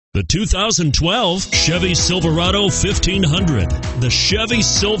The 2012 Chevy Silverado 1500. The Chevy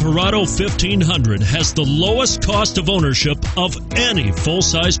Silverado 1500 has the lowest cost of ownership of any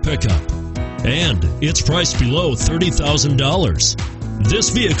full-size pickup, and it's priced below $30,000. This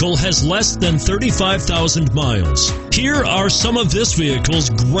vehicle has less than 35,000 miles. Here are some of this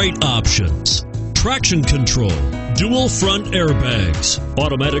vehicle's great options: traction control, dual front airbags,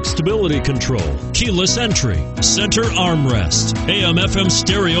 automatic stability control, keyless entry, center armrest, AM/FM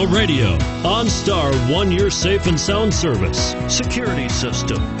stereo radio, OnStar 1-year safe and sound service, security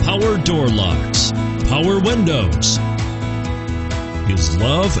system, power door locks, power windows. Is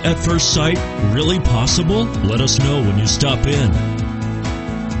love at first sight really possible? Let us know when you stop in.